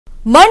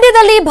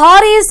ಮಂಡ್ಯದಲ್ಲಿ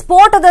ಭಾರೀ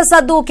ಸ್ಫೋಟದ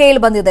ಸದ್ದು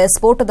ಕೇಳಿಬಂದಿದೆ.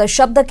 ಸ್ಫೋಟದ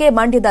ಶಬ್ದಕ್ಕೆ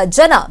ಮಂಡ್ಯದ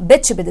ಜನ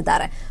ಬೆಚ್ಚಿ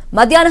ಬಿದ್ದಿದ್ದಾರೆ.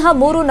 ಮಧ್ಯಾಹ್ನ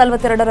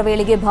 3:42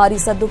 ವೇಳೆಗೆ ಭಾರೀ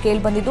ಸದ್ದು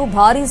ಕೇಳಿಬಂದಿದ್ದು,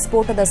 ಭಾರೀ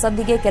ಸ್ಫೋಟದ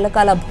ಸದ್ದಿಗೆ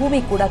ಕೆಲಕಾಲ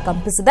ಭೂಮಿ ಕೂಡ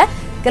ಕಂಪಿಸಿದೆ.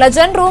 ಕೆಲ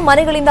ಜನರು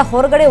ಮನೆಗಳಿಂದ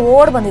ಹೊರಗಡೆ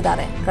ಓಡ್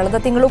ಬಂದಿದ್ದಾರೆ. ಕಳೆದ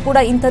ತಿಂಗಳು ಕೂಡ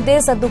ಇಂಥದ್ದೇ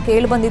ಸದ್ದು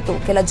ಕೇಳಿಬಂದಿತ್ತು.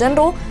 ಕೆಲ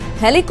ಜನರು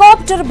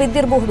ಹೆಲಿಕಾಪ್ಟರ್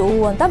ಬಿದ್ದಿರಬಹುದು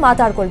ಅಂತ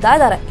ಮಾತಾಡ್ಕೊಳ್ತಾ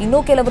ಇದ್ದಾರೆ.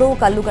 ಇನ್ನೂ ಕೆಲವರು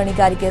ಕಲ್ಲು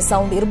ಗಣಿಗಾರಿಕೆ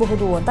ಸೌಂಡ್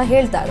ಇರಬಹುದು ಅಂತ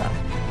ಹೇಳ್ತಾ ಇದ್ದಾರೆ.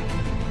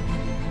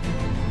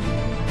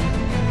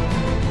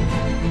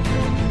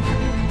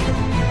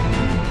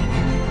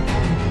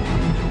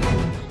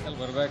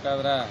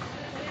 ಬರ್ಬೇಕಾದ್ರೆ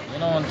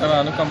ಏನೋ ಒಂಥರ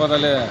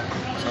ಅನುಕಂಪದಲ್ಲಿ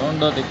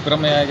ಸೌಂಡು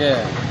ದಿಗ್ಭ್ರಮೆಯಾಗಿ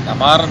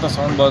ಡಮಾರಂತ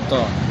ಸೌಂಡ್ ಬಂತು.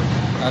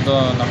 ಅದು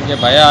ನಮಗೆ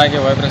ಭಯ ಆಗಿ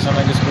ವೈಬ್ರೇಷನ್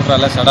ಆಗಿ ಸ್ಕೂಟ್ರ್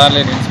ಅಲ್ಲೇ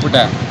ಸಡನ್ಲಿ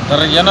ನಿಲ್ಲಿಸ್ಬಿಟ್ಟೆ.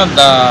 ಅದ್ರ ಏನೋ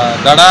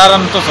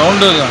ದಡಾರಂತೂ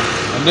ಸೌಂಡು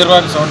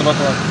ಗಂಭೀರವಾಗಿ ಸೌಂಡ್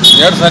ಬಂತು.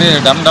 2 ಸಾರಿ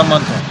ಡಮ್ ಡಮ್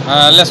ಅಂತು.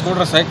 ಅಲ್ಲೇ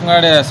ಸ್ಕೂಟ್ರ್ ಸೈಕ್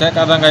ಮಾಡಿ ಸೇಕ್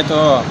ಆದಂಗೆ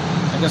ಆಯಿತು.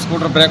 ಹಂಗೆ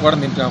ಸ್ಕೂಟ್ರ್ ಬ್ರೇಕ್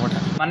ಹೊಡೆದು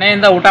ನಿಂತ್ಕೊಂಡ್ಬಿಟ್ಟೆ.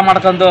 ಮನೆಯಿಂದ ಊಟ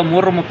ಮಾಡ್ಕೊಂಡು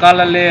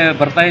 3:45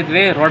 ಬರ್ತಾ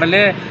ಇದ್ವಿ.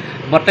 ರೋಡಲ್ಲಿ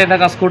ಬರ್ತಾ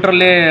ಇದ್ದಾಗ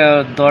ಸ್ಕೂಟ್ರಲ್ಲಿ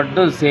ದೊಡ್ಡ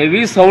ಹೆವಿ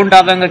ಸೌಂಡ್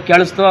ಆದಂಗೆ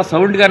ಕೇಳಿಸ್ತು. ಆ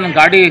ಸೌಂಡ್ಗೆ ನನ್ನ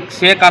ಗಾಡಿ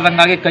ಶೇಕ್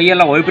ಆದಂಗಾಗಿ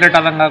ಕೈಯೆಲ್ಲ ವೈಬ್ರೇಟ್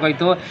ಆದಂಗೆ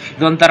ಆಗೋಯ್ತು.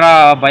 ಇದೊಂಥರ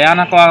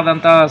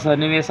ಭಯಾನಕವಾದಂಥ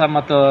ಸನ್ನಿವೇಶ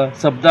ಮತ್ತು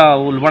ಶಬ್ದ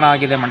ಉಲ್ಬಣ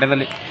ಆಗಿದೆ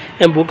ಮಂಡ್ಯದಲ್ಲಿ.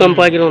 ಭೂಕಂಪ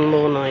ಆಗಿರೋ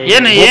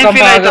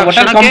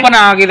ಕಂಪನ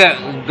ಆಗಿದೆ.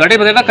 ಗಾಡಿ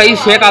ಬಂದಾಗ ಕೈ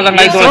ಶೇಕ್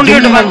ಆದಂಗೆ ಆಯ್ತು.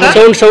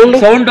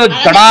 ಸೌಂಡ್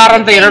ಜಡಾರ್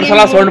ಅಂತ 2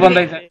 ಸಲ ಸೌಂಡ್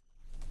ಬಂದೈತೆ.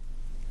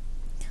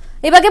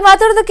 ಈ ಬಗ್ಗೆ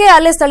ಮಾತಾಡೋದಕ್ಕೆ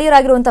ಅಲ್ಲೇ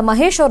ಸ್ಥಳೀಯರಾಗಿರುವಂತಹ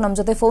ಮಹೇಶ್ ಅವರು ನಮ್ಮ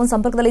ಜೊತೆ ಫೋನ್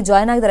ಸಂಪರ್ಕದಲ್ಲಿ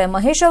ಜಾಯ್ನ್ ಆಗಿದ್ದಾರೆ.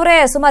 ಮಹೇಶ್ ಅವರೇ,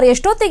 ಸುಮಾರು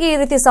ಎಷ್ಟೊತ್ತಿಗೆ ಈ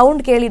ರೀತಿ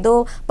ಸೌಂಡ್ ಕೇಳಿದ್ದು?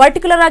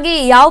 ಪರ್ಟಿಕ್ಯುಲರ್ ಆಗಿ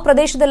ಯಾವ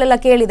ಪ್ರದೇಶದಲ್ಲೆಲ್ಲ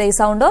ಕೇಳಿದೆ ಈ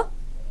ಸೌಂಡ್?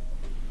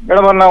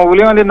 ಮೇಡಮ್, ನಾವು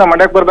ಹುಲಿವಂದಿಂದ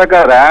ಮಂಡ್ಯಕ್ಕೆ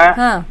ಬರ್ಬೇಕಾದ್ರೆ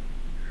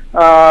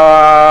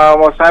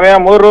ಸಮಯ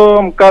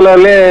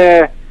 3:45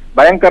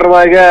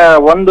 ಭಯಂಕರವಾಗಿ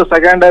 1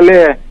 ಸೆಕೆಂಡ್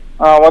ಅಲ್ಲಿ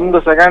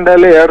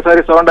 2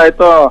 ಸಾರಿ ಸೌಂಡ್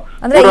ಆಯ್ತು.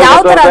 ಅಂದ್ರೆ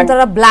ಯಾವ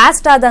ತರ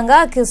ಬ್ಲಾಸ್ಟ್ ಆದಂಗ?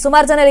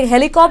 ಸುಮಾರು ಜನ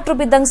ಹೆಲಿಕಾಪ್ಟರ್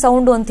ಬಿದ್ದಂಗ್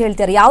ಸೌಂಡ್ ಅಂತ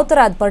ಹೇಳ್ತಾರೆ. ಯಾವ ತರ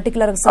ಅದು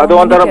ಪರ್ಟಿಕ್ಯುಲರ್? ಅದು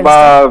ಒಂಥರ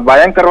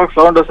ಭಯಂಕರವಾಗಿ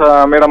ಸೌಂಡ್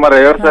ಮೇಡಮ್.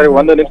 2 ಸಾರಿ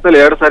 1 ನಿಮಿಷದಲ್ಲಿ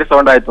 2 ಸಾರಿ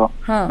ಸೌಂಡ್ ಆಯ್ತು.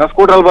 ನಾ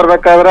ಸ್ಕೂಟರ್ ಅಲ್ಲಿ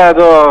ಬರ್ಬೇಕಾದ್ರೆ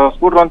ಅದು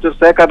ಸ್ಕೂಟರ್ ಒಂಚೂರು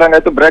ಸೇಕ್ ಆದಂಗ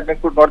ಆಯ್ತು. ಬ್ರೇಕ್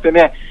ನಿಂತ್ಬಿಟ್ಟು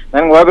ನೋಡ್ತೀನಿ,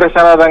 ನಂಗೆ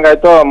ವೈಬ್ರೇಷನ್ ಆದಂಗ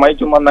ಆಯ್ತು, ಮೈ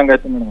ಚುಮ್ಮಂದಂಗ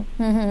ಆಯ್ತು ಮೇಡಮ್.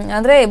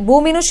 ಅಂದ್ರೆ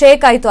ಭೂಮಿನೂ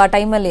ಶೇಕ್ ಆಯ್ತು ಆ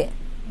ಟೈಮಲ್ಲಿ?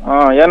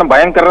 ಏನು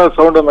ಭಯಂಕರ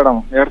ಸೌಂಡ್ ಮೇಡಮ್.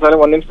 2 ಸಾರಿ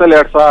 1 ನಿಮಿಷದಲ್ಲಿ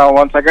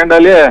 1 ಸೆಕೆಂಡ್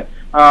ಅಲ್ಲಿ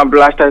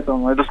ಬ್ಲಾಸ್ಟ್ ಆಯ್ತು.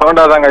 ಇದು ಸೌಂಡ್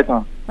ಆದಂಗ ಆಯ್ತು.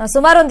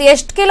 ಸುಮಾರು ಒಂದು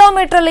ಎಷ್ಟು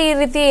ಕಿಲೋಮೀಟರ್ ಅಲ್ಲಿ ಈ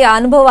ರೀತಿ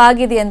ಅನುಭವ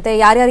ಆಗಿದೆಯಂತೆ?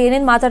 ಯಾರ್ಯಾರು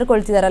ಏನೇನ್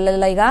ಮಾತಾಡ್ಕೊಳ್ತಿದಾರೆ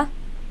ಅಲ್ಲೆಲ್ಲ ಈಗ?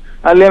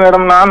 ಅಲ್ಲಿ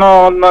ಮೇಡಮ್, ನಾನು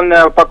ಒಂದೊಂದ್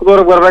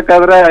ಪಕ್ಕದೂರಿಗೆ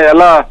ಬರ್ಬೇಕಾದ್ರೆ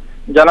ಎಲ್ಲ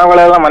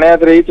ಜನಗಳೆಲ್ಲ ಮನೆ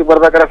ಹತ್ರ ಈಚೆಗೆ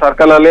ಬರ್ಬೇಕಾದ್ರೆ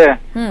ಸರ್ಕಲ್ ಅಲ್ಲಿ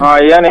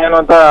ಏನು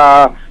ಅಂತ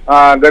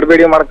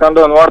ಗಡ್ಬಿಡಿ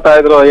ಮಾಡ್ಕೊಂಡು ನೋಡ್ತಾ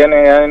ಇದ್ರು.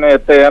 ಏನು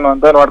ಎತ್ತೆ ಏನು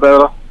ಅಂತ ನೋಡ್ತಾ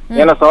ಇದ್ರು.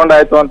 ಏನೋ ಸೌಂಡ್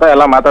ಆಯ್ತು ಅಂತ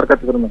ಎಲ್ಲ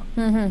ಮಾತಾಡ್ಕೊತಿದ್ರು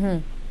ಮೇಡಮ್.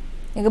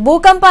 ಈಗ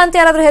ಭೂಕಂಪ ಅಂತ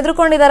ಯಾರಾದ್ರೂ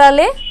ಹೆದರ್ಕೊಂಡಿದಾರ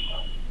ಅಲ್ಲಿ?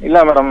 ಇಲ್ಲ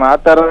ಮೇಡಮ್, ಆ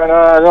ತರ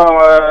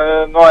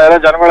ಎಲ್ಲ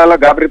ಜನಗಳೆಲ್ಲ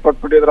ಗಾಬರಿ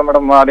ಪಟ್ಬಿಟ್ಟಿದ್ರು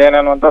ಮೇಡಮ್.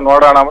 ಅದೇನೇನು ಅಂತ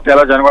ನೋಡೋಣ ಮತ್ತೆ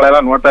ಎಲ್ಲ ಜನಗಳೆಲ್ಲ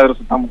ನೋಡ್ತಾ ಇದ್ರು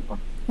ಸುತ್ತಮುತ್ತ.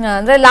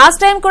 ಅಂದ್ರೆ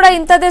ಲಾಸ್ಟ್ ಟೈಮ್ ಕೂಡ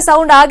ಇಂಥದ್ದೇ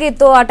ಸೌಂಡ್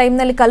ಆಗಿತ್ತು. ಆ ಟೈಮ್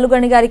ನಲ್ಲಿ ಕಲ್ಲು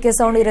ಗಣಿಗಾರಿಕೆ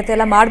ಸೌಂಡ್ ಇರುತ್ತೆ,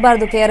 ಎಲ್ಲ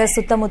ಮಾಡಬಾರ್ದು KRS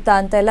ಸುತ್ತಮುತ್ತ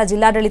ಅಂತ ಎಲ್ಲ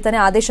ಜಿಲ್ಲಾಡಳಿತನೇ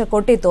ಆದೇಶ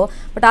ಕೊಟ್ಟಿತ್ತು.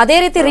 ಬಟ್ ಅದೇ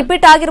ರೀತಿ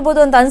ರಿಪೀಟ್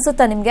ಆಗಿರ್ಬೋದು ಅಂತ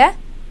ಅನ್ಸುತ್ತಾ ನಿಮ್ಗೆ?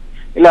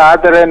 ಇಲ್ಲ,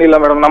 ಆತರ ಏನಿಲ್ಲ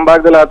ಮೇಡಮ್. ನಮ್ಮ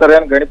ಭಾಗದಲ್ಲಿ ಆತರ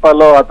ಏನ್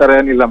ಗಣಿಪಾಲು ಆತರ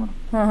ಏನಿಲ್ಲ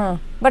ಮೇಡಮ್.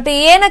 ಬಟ್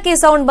ಏನಕ್ಕೆ ಈ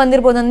ಸೌಂಡ್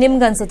ಬಂದಿರ್ಬೋದು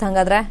ನಿಮ್ಗೆ ಅನ್ಸುತ್ತೆ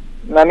ಹಂಗಾದ್ರೆ?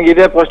 ನನ್ಗೆ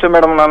ಇದೇ ಫಸ್ಟ್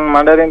ಮೇಡಮ್. ನಾನು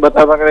ಮಂಡ್ಯದಿಂದ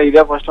ಬರ್ತಾ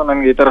ಇದೇ ಫಸ್ಟ್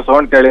ನನ್ಗೆ ಈ ತರ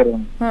ಸೌಂಡ್ ಕೇಳಿರೋ.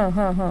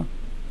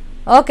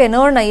 ಓಕೆ,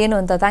 ನೋಡೋಣ ಏನು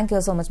ಅಂತ. Thank you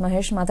so much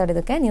Mahesh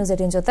ಮಾತಾಡಿದಕ್ಕೆ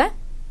News18 ಜೊತೆ.